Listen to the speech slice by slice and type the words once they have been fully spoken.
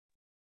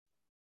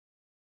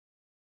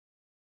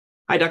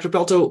Hi, Dr.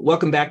 Pelto.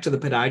 Welcome back to the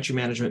Podiatry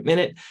Management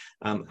Minute.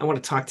 I want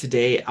to talk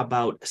today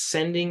about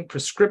sending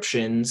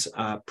prescriptions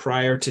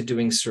prior to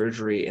doing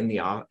surgery in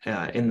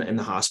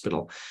the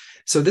hospital.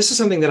 So this is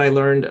something that I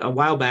learned a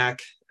while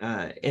back,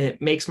 and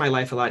it makes my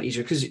life a lot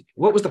easier. Because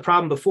what was the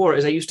problem before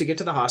is I used to get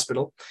to the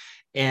hospital,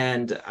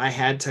 and I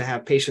had to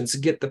have patients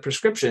get the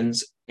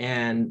prescriptions,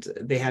 and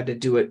they had to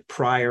do it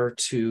prior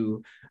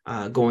to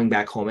going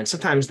back home. And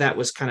sometimes that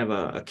was kind of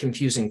a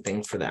confusing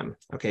thing for them.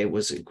 Okay,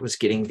 was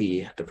getting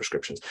the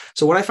prescriptions.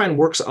 So what I find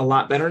works a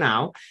lot better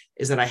now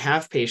is that I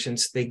have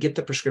patients, they get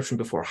the prescription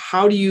before.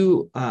 How do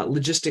you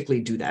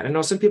logistically do that? I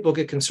know some people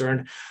get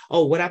concerned,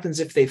 oh, what happens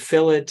if they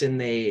fill it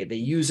and they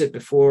use it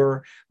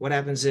before? What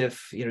happens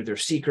if they're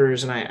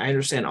seekers? And I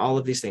understand all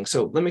of these things.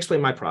 So let me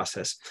explain my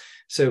process.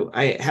 So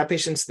I have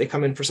patients, they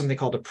come in for something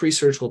called a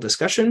pre-surgical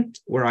discussion,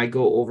 where I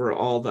go over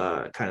all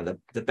the kind of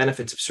the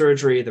benefits of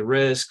surgery, the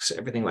risks,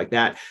 everything like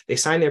that. They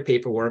sign their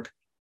paperwork.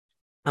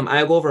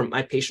 I go over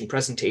my patient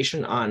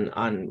presentation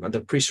on the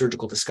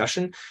pre-surgical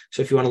discussion.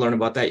 So if you want to learn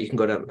about that, you can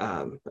go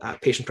to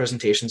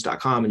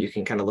patientpresentations.com and you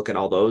can kind of look at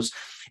all those.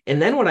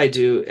 And then what I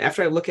do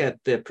after I look at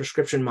the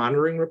prescription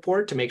monitoring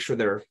report to make sure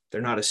they're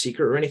not a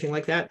secret or anything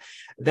like that,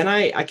 then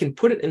I can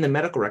put it in the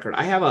medical record.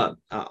 I have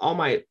all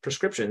my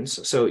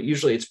prescriptions. So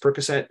usually it's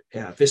Percocet,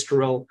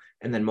 Vistaril,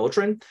 and then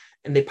Motrin,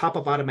 and they pop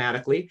up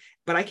automatically,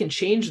 but I can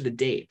change the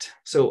date.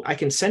 So I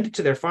can send it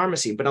to their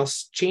pharmacy, but I'll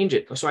change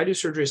it. So I do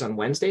surgeries on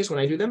Wednesdays when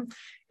I do them.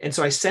 And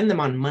so I send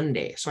them on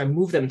Monday. So I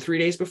move them 3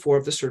 days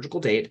before the surgical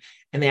date,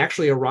 and they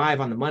actually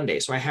arrive on the Monday.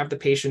 So I have the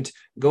patient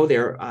go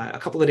there a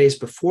couple of days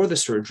before the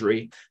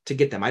surgery to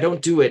get them. I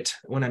don't do it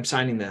when I'm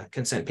signing the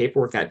consent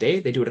paperwork that day.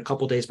 They do it a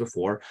couple of days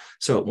before,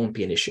 so it won't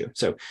be an issue.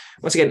 So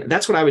once again,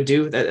 that's what I would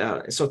do.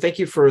 So thank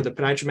you for the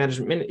Podiatry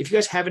Management Minute. If you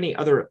guys have any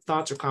other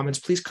thoughts or comments,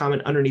 please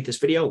comment underneath this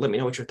video. Let me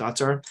know what your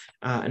thoughts are.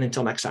 And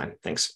until next time, thanks.